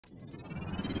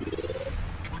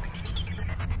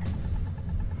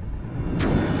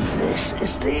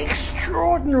is the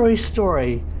extraordinary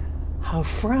story how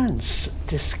France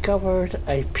discovered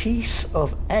a piece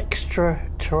of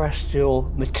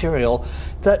extraterrestrial material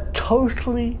that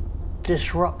totally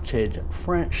disrupted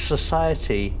French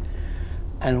society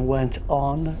and went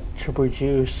on to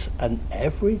produce an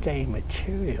everyday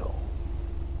material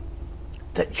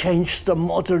that changed the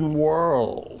modern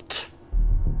world.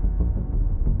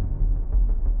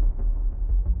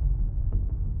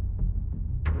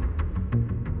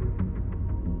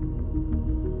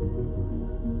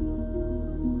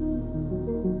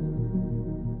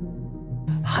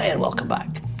 Hi and welcome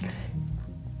back.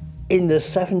 In the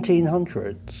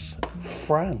 1700s,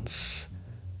 France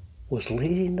was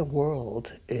leading the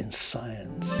world in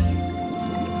science.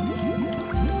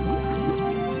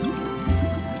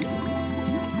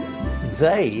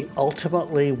 They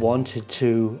ultimately wanted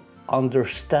to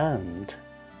understand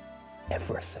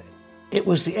everything. It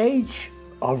was the age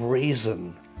of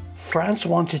reason. France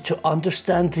wanted to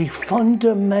understand the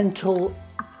fundamental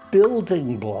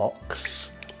building blocks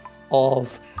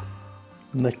of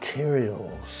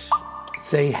materials.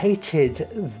 They hated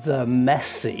the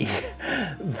messy,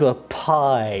 the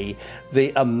pie,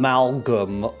 the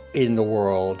amalgam in the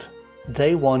world.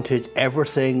 They wanted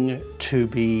everything to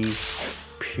be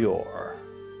pure.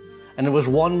 And there was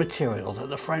one material that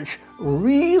the French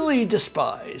really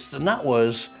despised, and that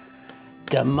was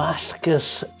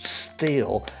Damascus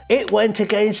steel. It went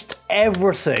against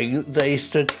everything they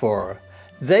stood for.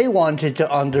 They wanted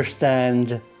to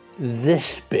understand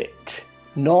this bit,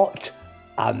 not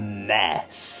a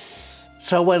mess.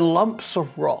 So when lumps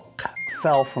of rock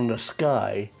fell from the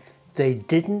sky, they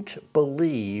didn't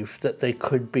believe that they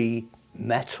could be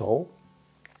metal.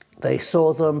 They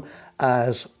saw them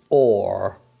as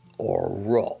ore or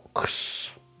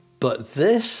rocks. But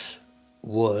this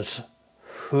was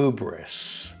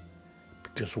hubris,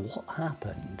 because what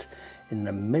happened in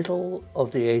the middle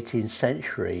of the 18th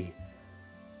century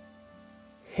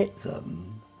hit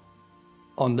them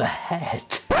on the head.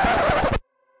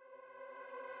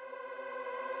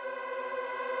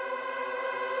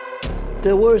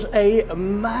 There was a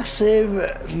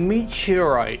massive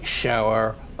meteorite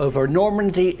shower over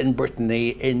Normandy and Brittany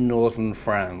in northern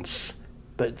France.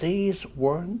 But these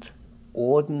weren't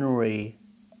ordinary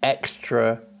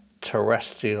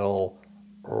extraterrestrial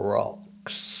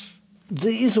rocks.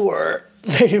 These were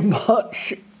the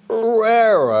much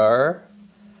rarer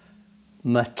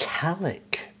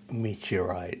metallic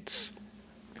meteorites,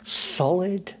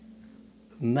 solid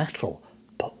metal,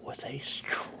 but with a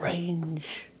strange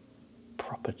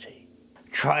property.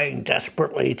 Trying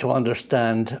desperately to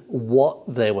understand what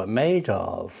they were made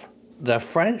of, the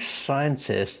French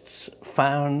scientists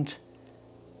found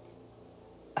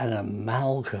an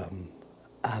amalgam,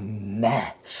 a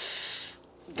mess.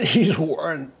 These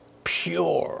weren't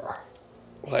pure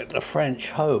like the French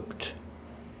hoped,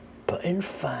 but in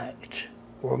fact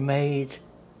were made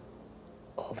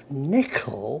of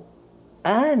nickel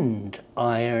and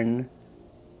iron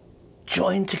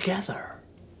joined together.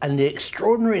 And the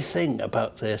extraordinary thing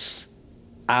about this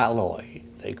alloy,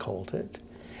 they called it,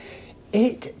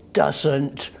 it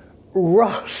doesn't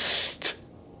rust.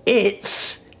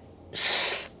 It's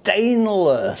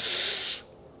stainless.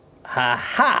 Ha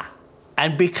ha!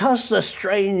 And because the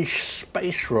strange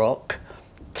space rock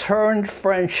turned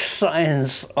French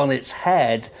science on its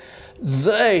head,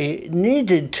 they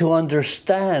needed to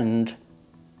understand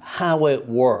how it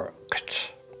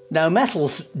worked. Now,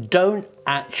 metals don't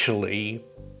actually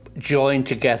join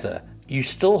together. You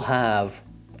still have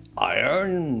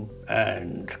iron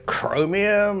and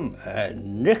chromium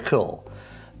and nickel,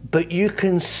 but you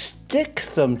can stick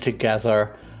them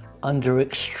together under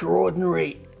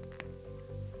extraordinary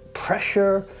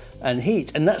pressure and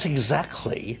heat. And that's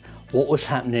exactly what was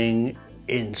happening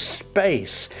in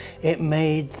space. It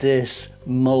made this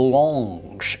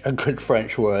melange, a good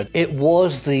French word. It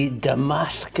was the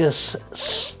Damascus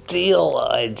steel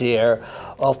idea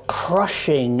of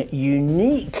crushing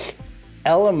unique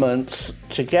elements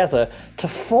together to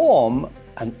form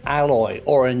an alloy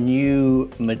or a new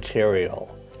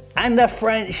material. And the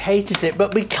French hated it,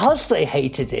 but because they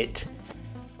hated it,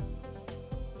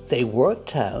 they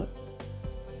worked out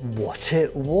what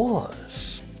it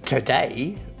was.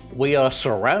 Today, we are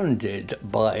surrounded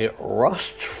by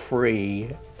rust-free,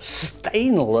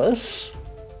 stainless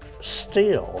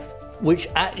steel, which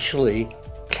actually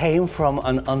came from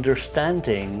an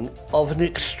understanding of an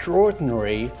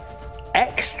extraordinary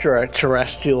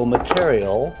extraterrestrial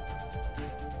material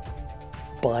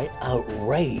by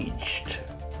outraged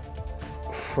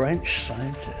French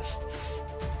scientists.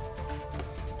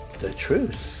 The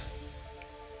truth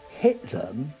hit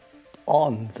them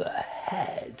on the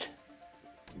head.